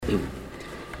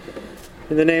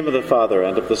In the name of the Father,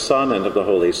 and of the Son, and of the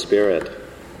Holy Spirit.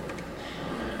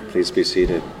 Please be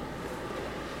seated.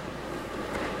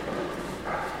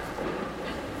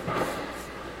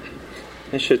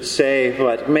 I should say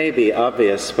what may be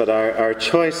obvious, but our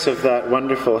choice of that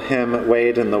wonderful hymn,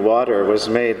 Wade in the Water, was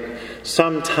made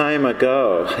some time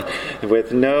ago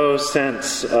with no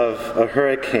sense of a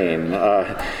hurricane.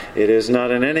 It is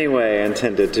not in any way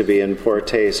intended to be in poor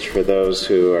taste for those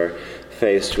who are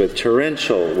faced with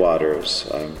torrential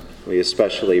waters. We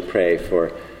especially pray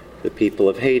for the people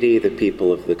of Haiti, the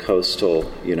people of the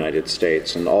coastal United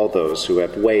States, and all those who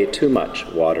have way too much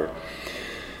water.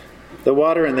 The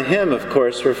water in the hymn, of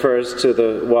course, refers to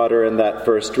the water in that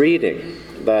first reading,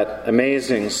 that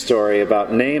amazing story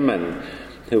about Naaman,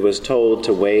 who was told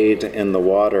to wade in the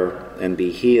water and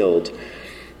be healed.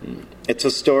 It's a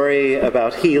story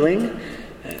about healing,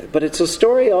 but it's a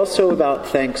story also about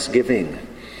thanksgiving.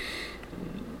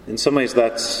 In some ways,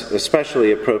 that's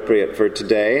especially appropriate for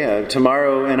today.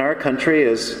 Tomorrow in our country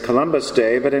is Columbus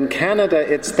Day, but in Canada,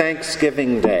 it's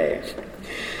Thanksgiving Day.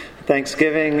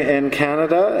 Thanksgiving in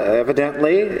Canada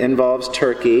evidently involves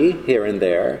turkey here and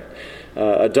there,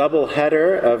 a double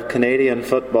header of Canadian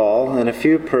football, and a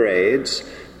few parades.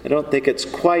 I don't think it's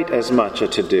quite as much a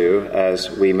to-do as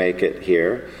we make it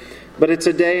here. But it's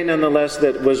a day, nonetheless,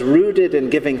 that was rooted in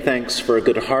giving thanks for a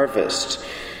good harvest.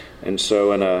 And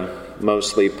so in a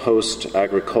mostly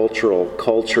post-agricultural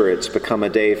culture, it's become a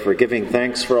day for giving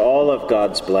thanks for all of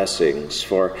God's blessings,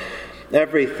 for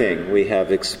everything we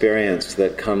have experienced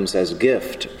that comes as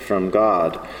gift from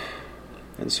God.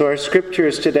 And so our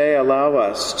scriptures today allow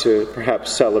us to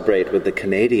perhaps celebrate with the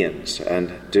Canadians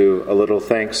and do a little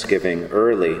Thanksgiving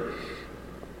early.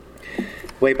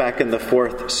 Way back in the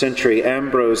 4th century,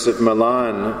 Ambrose of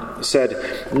Milan said,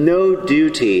 "No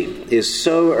duty is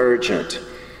so urgent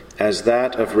as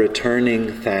that of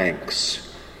returning thanks."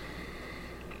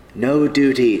 No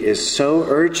duty is so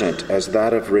urgent as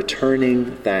that of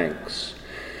returning thanks.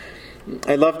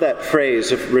 I love that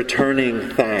phrase of returning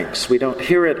thanks. We don't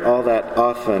hear it all that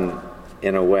often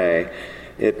in a way.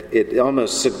 It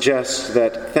almost suggests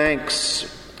that thanks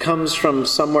comes from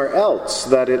somewhere else,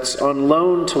 that it's on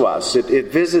loan to us.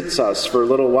 It visits us for a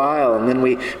little while, and then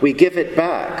we give it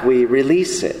back, we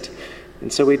release it.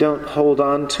 And so we don't hold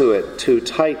on to it too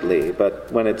tightly,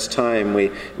 but when it's time,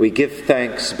 we give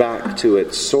thanks back to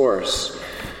its source.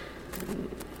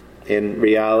 In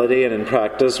reality and in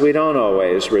practice, we don't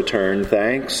always return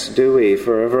thanks, do we?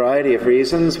 For a variety of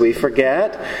reasons. We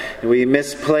forget, we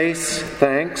misplace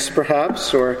thanks,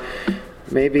 perhaps, or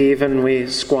maybe even we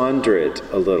squander it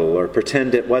a little, or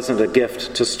pretend it wasn't a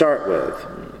gift to start with.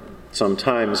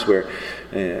 Sometimes we're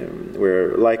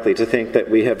likely to think that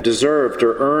we have deserved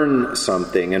or earned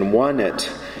something and won it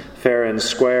fair and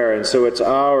square, and so it's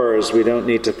ours. We don't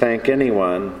need to thank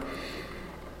anyone.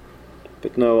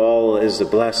 But no, all is a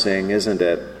blessing, isn't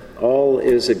it? All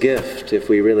is a gift if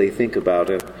we really think about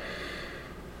it.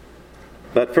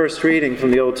 That first reading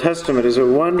from the Old Testament is a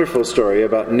wonderful story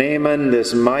about Naaman,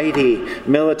 this mighty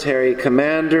military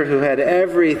commander who had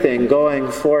everything going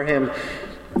for him,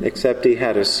 except he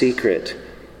had a secret.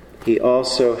 He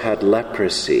also had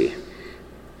leprosy.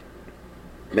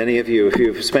 Many of you, if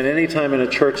you've spent any time in a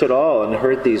church at all and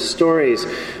heard these stories,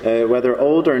 whether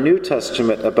Old or New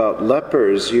Testament, about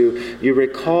lepers, you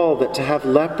recall that to have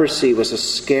leprosy was a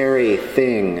scary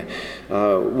thing.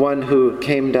 One who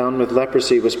came down with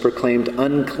leprosy was proclaimed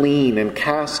unclean and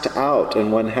cast out,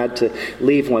 and one had to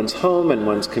leave one's home and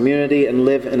one's community and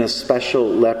live in a special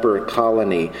leper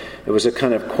colony. It was a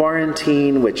kind of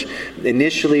quarantine which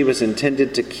initially was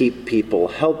intended to keep people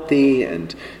healthy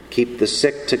and keep the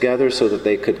sick together so that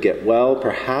they could get well,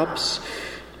 perhaps.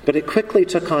 But it quickly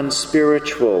took on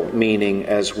spiritual meaning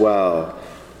as well.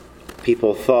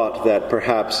 People thought that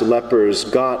perhaps lepers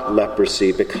got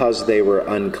leprosy because they were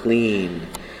unclean.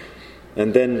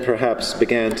 And then perhaps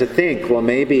began to think, well,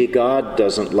 maybe God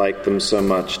doesn't like them so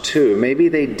much too. Maybe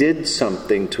they did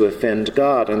something to offend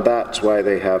God, and that's why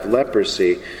they have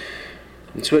leprosy.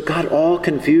 And so it got all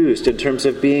confused in terms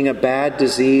of being a bad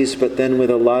disease, but then with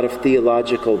a lot of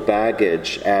theological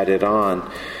baggage added on.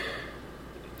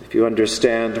 If you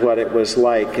understand what it was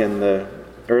like in the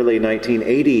early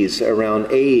 1980s around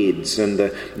AIDS and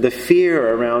the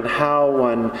fear around how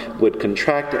one would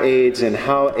contract AIDS and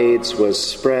how AIDS was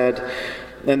spread,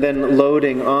 and then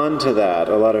loading onto that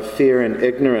a lot of fear and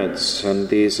ignorance and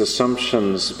these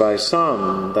assumptions by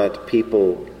some that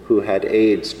people who had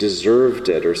AIDS deserved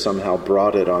it or somehow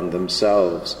brought it on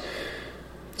themselves.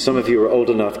 Some of you are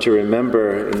old enough to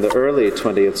remember in the early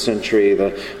 20th century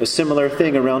a similar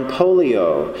thing around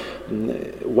polio.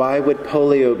 Why would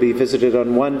polio be visited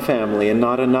on one family and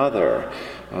not another?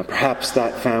 Perhaps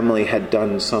that family had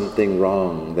done something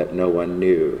wrong that no one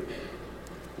knew.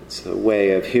 It's a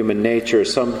way of human nature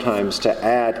sometimes to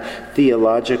add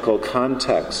theological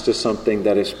context to something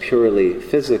that is purely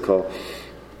physical.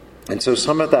 And so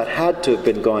some of that had to have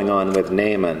been going on with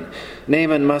Naaman.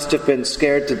 Naaman must have been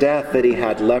scared to death that he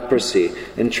had leprosy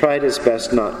and tried his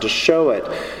best not to show it.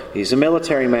 He's a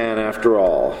military man after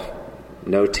all.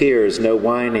 No tears, no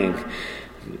whining.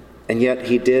 And yet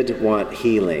he did want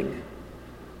healing.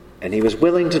 And he was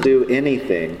willing to do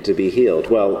anything to be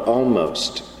healed. Well,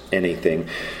 almost anything.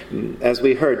 As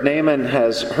we heard, Naaman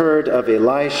has heard of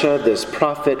Elisha, this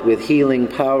prophet with healing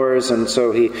powers, and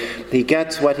so he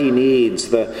gets what he needs,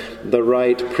 the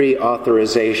right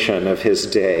pre-authorization of his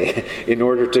day in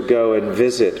order to go and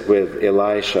visit with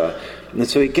Elisha. And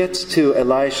so he gets to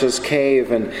Elisha's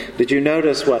cave, and did you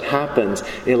notice what happens?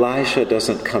 Elisha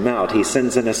doesn't come out. He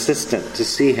sends an assistant to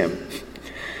see him.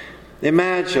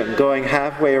 Imagine going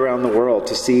halfway around the world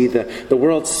to see the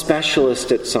world's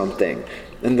specialist at something,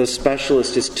 and the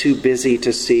specialist is too busy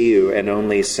to see you and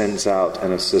only sends out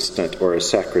an assistant or a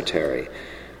secretary.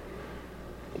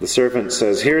 The servant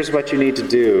says, here's what you need to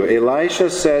do.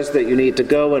 Elisha says that you need to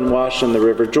go and wash in the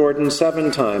River Jordan 7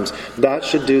 times. That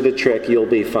should do the trick. You'll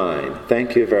be fine.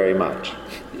 Thank you very much.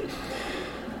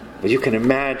 You can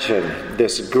imagine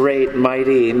this great,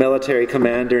 mighty military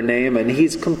commander, Naaman.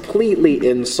 He's completely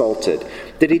insulted.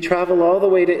 Did he travel all the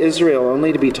way to Israel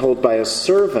only to be told by a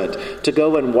servant to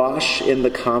go and wash in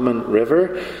the common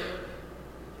river?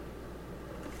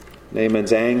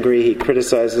 Naaman's angry. He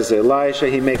criticizes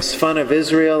Elisha. He makes fun of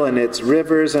Israel and its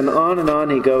rivers, and on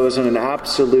he goes in an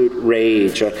absolute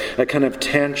rage, a kind of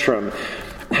tantrum.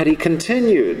 Had he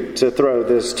continued to throw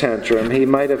this tantrum, he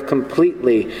might have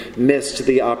completely missed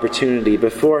the opportunity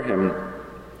before him.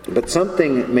 But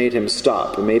something made him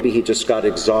stop. Maybe he just got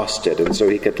exhausted, and so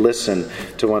he could listen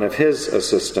to one of his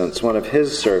assistants, one of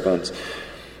his servants.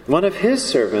 One of his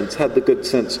servants had the good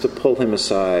sense to pull him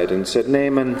aside and said,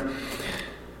 Naaman,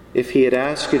 if he had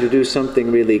asked you to do something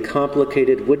really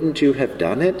complicated, wouldn't you have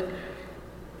done it?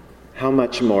 How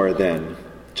much more then?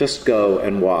 Just go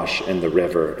and wash in the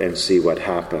river and see what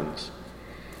happens.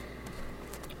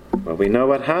 Well, we know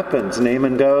what happens.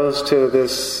 Naaman goes to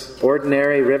this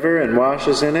ordinary river and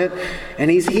washes in it,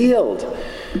 and he's healed.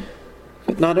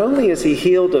 But not only is he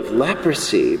healed of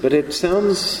leprosy, but it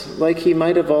sounds like he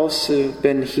might have also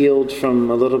been healed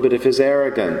from a little bit of his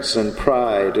arrogance and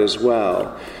pride as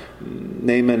well.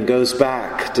 Naaman goes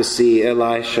back to see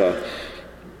Elisha,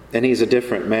 and he's a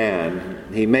different man.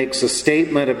 He makes a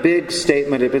statement, a big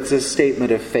statement. It's a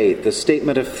statement of faith, a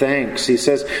statement of thanks. He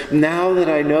says, now that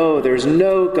I know there's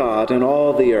no God in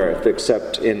all the earth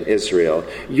except in Israel,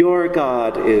 your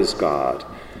God is God.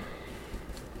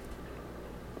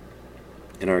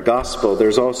 In our gospel,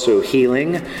 there's also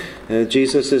healing.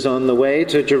 Jesus is on the way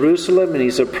to Jerusalem, and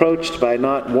he's approached by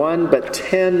not 1 but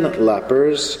 10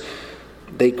 lepers.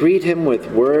 They greet him with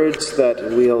words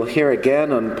that we'll hear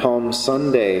again on Palm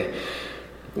Sunday,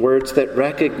 words that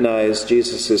recognize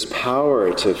Jesus'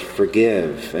 power to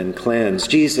forgive and cleanse.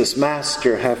 Jesus,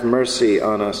 Master, have mercy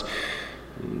on us.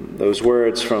 Those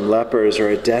words from lepers are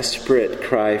a desperate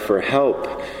cry for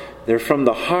help. They're from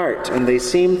the heart, and they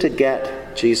seem to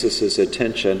get Jesus'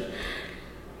 attention.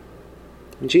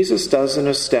 Jesus does an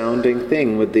astounding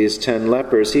thing with these 10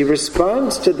 lepers. He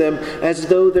responds to them as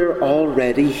though they're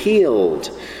already healed.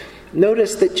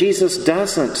 Notice that Jesus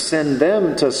doesn't send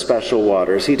them to special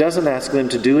waters. He doesn't ask them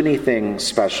to do anything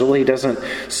special. He doesn't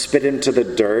spit into the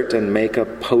dirt and make a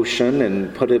potion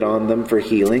and put it on them for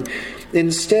healing.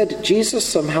 Instead, Jesus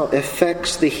somehow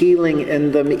effects the healing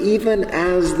in them even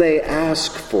as they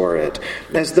ask for it,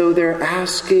 as though their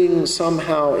asking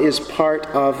somehow is part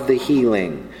of the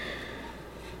healing.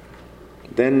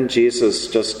 Then Jesus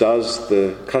just does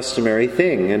the customary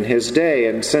thing in his day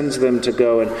and sends them to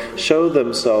go and show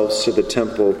themselves to the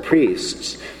temple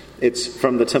priests. It's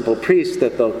from the temple priests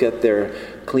that they'll get their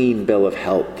clean bill of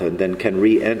health and then can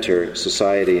re-enter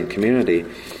society and community.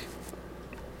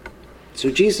 So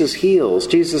Jesus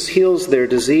heals their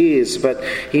disease, but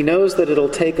he knows that it'll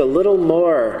take a little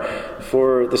more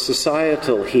for the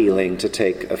societal healing to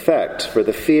take effect, for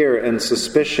the fear and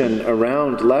suspicion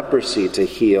around leprosy to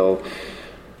heal.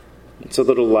 It's a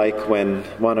little like when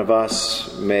one of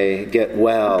us may get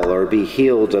well or be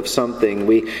healed of something.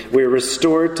 We're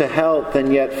restored to health,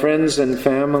 and yet friends and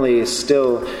family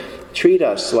still treat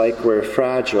us like we're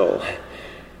fragile.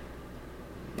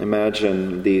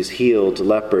 Imagine these healed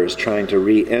lepers trying to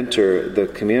re-enter the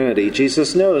community.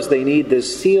 Jesus knows they need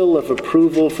this seal of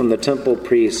approval from the temple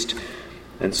priest,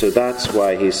 and so that's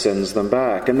why he sends them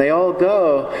back. And they all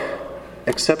go,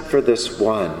 except for this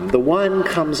one. The one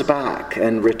comes back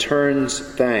and returns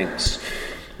thanks.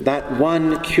 That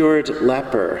one cured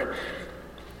leper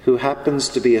who happens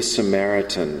to be a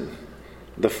Samaritan,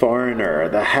 the foreigner,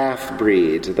 the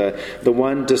half-breed, the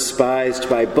one despised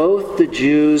by both the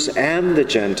Jews and the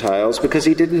Gentiles because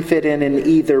he didn't fit in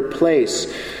either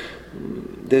place.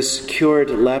 This cured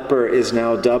leper is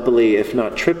now doubly, if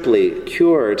not triply,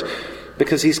 cured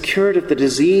because he's cured of the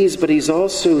disease, but he's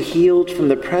also healed from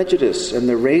the prejudice and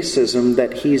the racism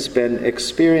that he's been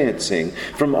experiencing,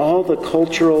 from all the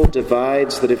cultural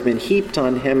divides that have been heaped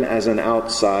on him as an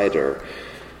outsider.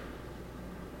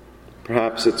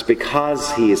 Perhaps it's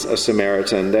because he's a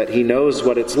Samaritan that he knows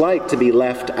what it's like to be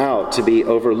left out, to be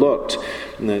overlooked,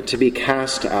 to be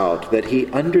cast out, that he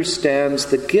understands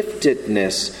the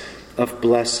giftedness of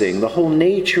blessing, the whole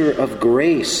nature of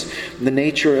grace, the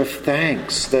nature of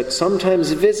thanks that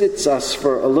sometimes visits us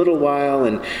for a little while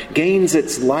and gains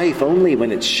its life only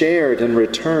when it's shared and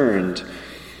returned.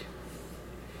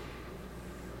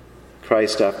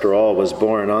 Christ, after all, was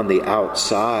born on the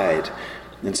outside,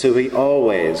 and so he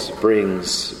always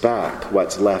brings back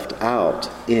what's left out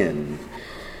in.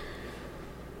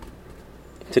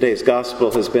 Today's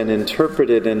gospel has been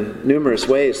interpreted in numerous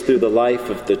ways through the life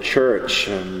of the church.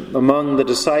 Among the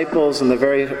disciples in the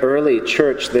very early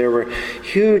church, there were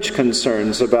huge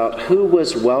concerns about who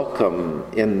was welcome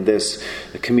in this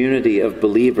community of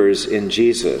believers in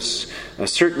Jesus.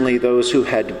 Certainly those who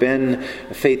had been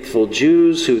faithful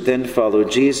Jews who then followed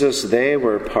Jesus, they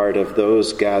were part of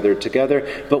those gathered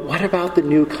together. But what about the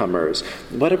newcomers?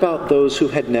 What about those who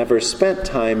had never spent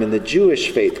time in the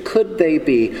Jewish faith? Could they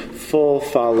be full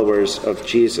followers of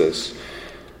Jesus?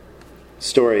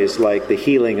 Stories like the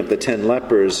healing of the 10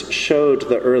 lepers showed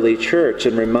the early church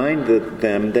and reminded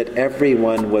them that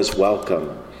everyone was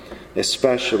welcome,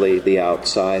 especially the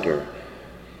outsider.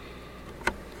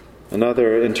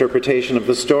 Another interpretation of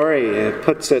the story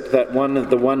puts it that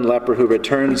the one leper who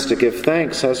returns to give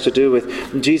thanks has to do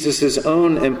with Jesus'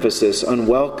 own emphasis on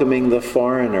welcoming the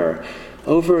foreigner.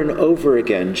 Over and over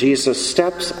again, Jesus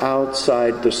steps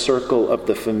outside the circle of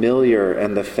the familiar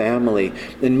and the family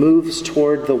and moves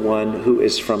toward the one who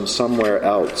is from somewhere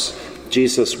else.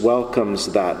 Jesus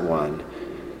welcomes that one.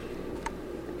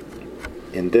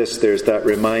 In this, there's that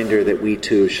reminder that we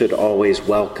too should always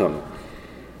welcome.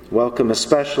 Welcome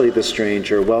especially the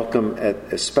stranger, welcome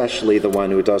especially the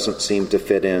one who doesn't seem to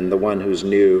fit in, the one who's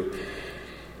new.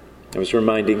 I was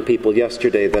reminding people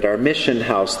yesterday that our mission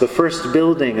house, the first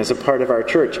building as a part of our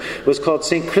church, was called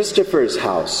St. Christopher's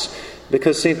House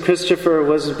because St. Christopher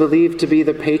was believed to be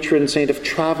the patron saint of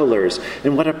travelers,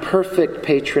 and what a perfect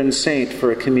patron saint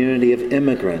for a community of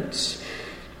immigrants.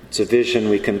 It's a vision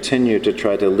we continue to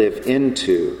try to live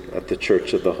into at the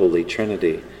Church of the Holy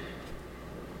Trinity.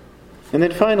 And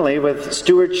then finally, with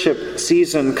stewardship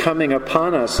season coming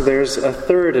upon us, there's a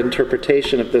third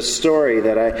interpretation of this story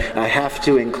that I have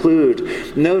to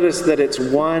include. Notice that it's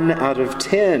 1 out of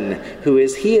 10 who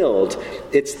is healed.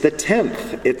 It's the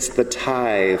 10th. It's the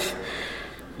tithe.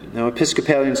 Now,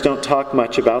 Episcopalians don't talk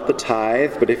much about the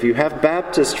tithe, but if you have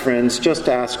Baptist friends, just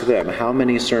ask them how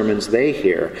many sermons they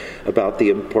hear about the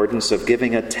importance of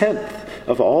giving a 10th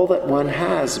of all that one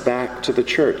has back to the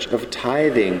church, of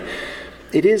tithing.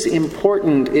 It is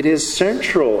important, it is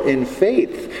central in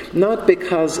faith, not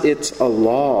because it's a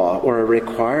law or a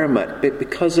requirement, but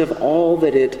because of all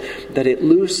that it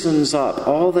loosens up,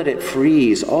 all that it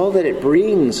frees, all that it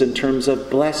brings in terms of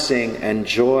blessing and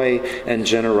joy and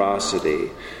generosity.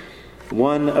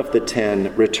 1 of the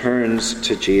 10 returns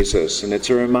to Jesus, and it's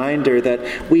a reminder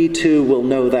that we too will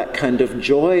know that kind of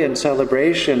joy and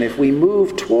celebration if we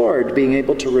move toward being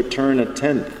able to return a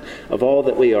 10th of all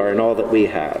that we are and all that we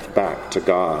have back to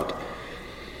God.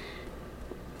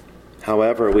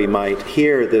 However we might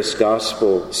hear this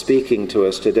gospel speaking to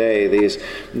us today,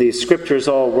 these scriptures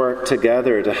all work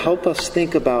together to help us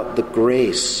think about the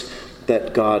grace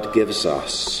that God gives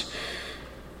us.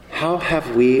 How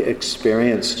have we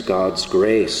experienced God's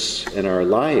grace in our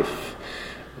life?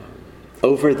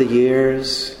 Over the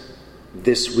years,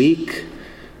 this week,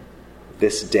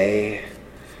 this day,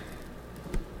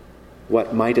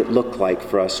 what might it look like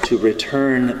for us to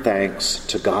return thanks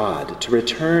to God, to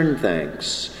return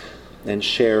thanks and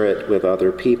share it with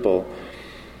other people?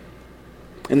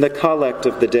 In the collect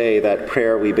of the day, that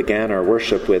prayer we began our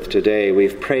worship with today,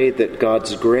 we've prayed that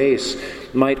God's grace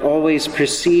might always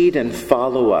precede and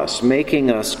follow us,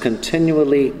 making us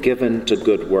continually given to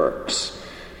good works.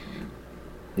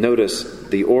 Notice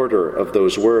the order of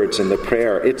those words in the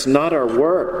prayer. It's not our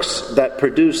works that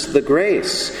produce the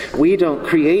grace. We don't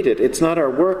create it. It's not our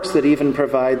works that even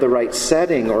provide the right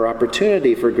setting or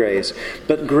opportunity for grace.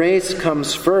 But grace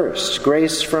comes first.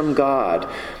 Grace from God.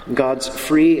 God's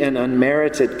free and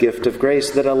unmerited gift of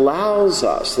grace that allows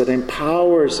us, that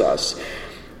empowers us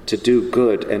to do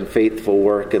good and faithful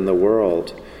work in the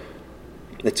world.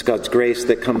 It's God's grace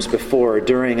that comes before,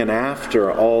 during, and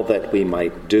after all that we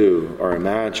might do or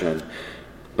imagine.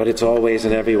 But it's always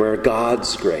and everywhere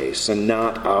God's grace and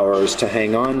not ours to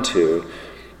hang on to.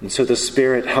 And so the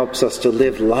Spirit helps us to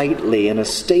live lightly in a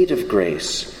state of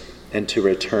grace and to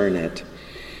return it.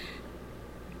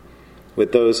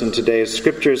 With those in today's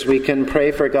scriptures, we can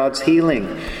pray for God's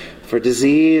healing. For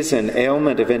disease and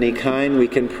ailment of any kind, we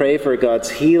can pray for God's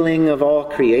healing of all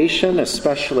creation,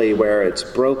 especially where it's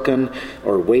broken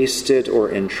or wasted or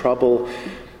in trouble.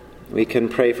 We can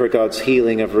pray for God's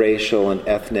healing of racial and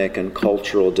ethnic and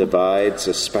cultural divides,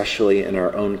 especially in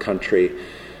our own country.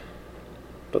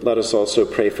 But let us also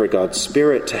pray for God's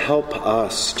Spirit to help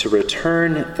us to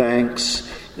return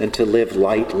thanks and to live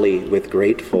lightly with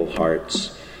grateful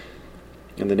hearts.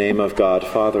 In the name of God,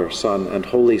 Father, Son, and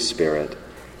Holy Spirit.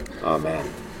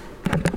 Amen.